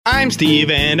I'm Steve,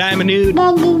 and I'm a nude.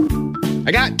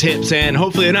 I got tips, and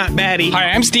hopefully they're not baddie. Hi,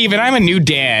 I'm Steve, and I'm a new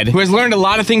dad who has learned a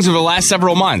lot of things over the last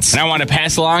several months. And I want to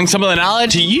pass along some of the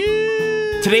knowledge to you.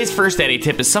 Today's first daddy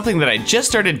tip is something that I just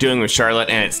started doing with Charlotte,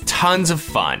 and it's tons of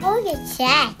fun.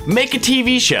 Make a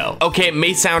TV show. Okay, it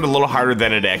may sound a little harder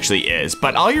than it actually is,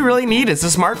 but all you really need is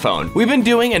a smartphone. We've been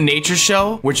doing a nature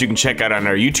show, which you can check out on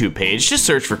our YouTube page. Just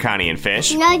search for Connie and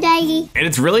Fish. No, Daddy. And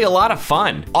it's really a lot of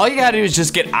fun. All you gotta do is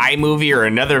just get iMovie or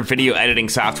another video editing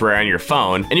software on your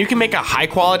phone, and you can make a high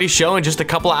quality show in just a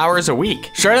couple hours a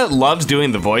week. Charlotte loves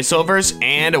doing the voiceovers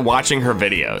and watching her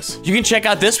videos. You can check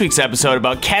out this week's episode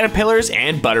about caterpillars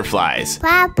and butterflies.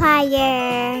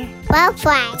 Papaya.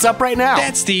 Butterfly. It's up right now.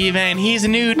 That's Steve, and he's a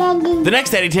nude. The next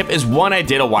daddy tip is one I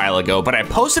did a while ago, but I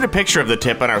posted a picture of the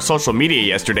tip on our social media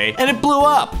yesterday, and it blew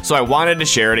up, so I wanted to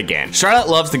share it again. Charlotte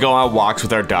loves to go on walks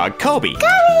with our dog, Kobe.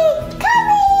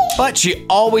 But she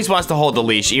always wants to hold the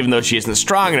leash, even though she isn't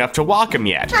strong enough to walk him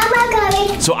yet.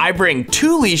 So I bring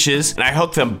 2 leashes, and I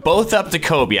hook them both up to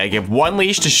Kobe. I give one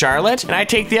leash to Charlotte, and I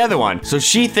take the other one, so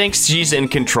she thinks she's in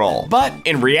control. But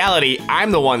in reality,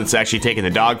 I'm the one that's actually taking the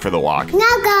dog for the walk. No,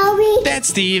 Kobe. That's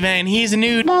Steve, and he's a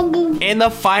nude. And the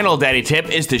final daddy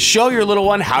tip is to show your little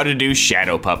one how to do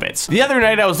shadow puppets. The other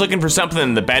night I was looking for something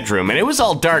in the bedroom, and it was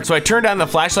all dark, so I turned on the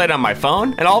flashlight on my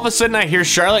phone, and all of a sudden I hear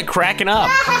Charlotte cracking up.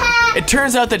 It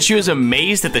turns out that she was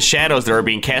amazed at the shadows that were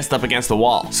being cast up against the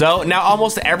wall. So now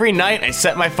almost every night I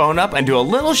set my phone up and do a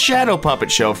little shadow puppet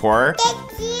show for her.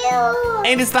 Thank you.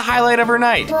 And it's the highlight of her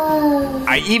night.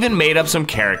 I even made up some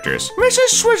characters.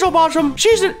 Mrs. Swizzlebottom,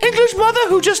 she's an English mother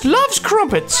who just loves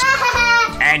crumpets.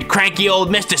 And cranky old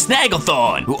Mr.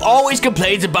 Snagglethorn, who always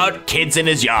complains about kids in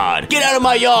his yard. Get out of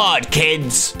my yard,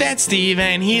 kids. That's Steve,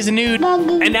 and he's a nude.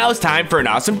 And now it's time for an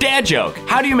awesome dad joke.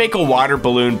 How do you make a water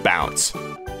balloon bounce?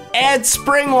 Add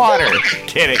spring water.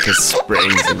 Get it, cause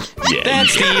springs and yeah.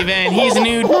 That's Steve, and he's a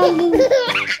nude.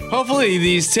 Hopefully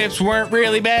these tips weren't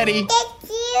really baddie. Thank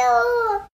you.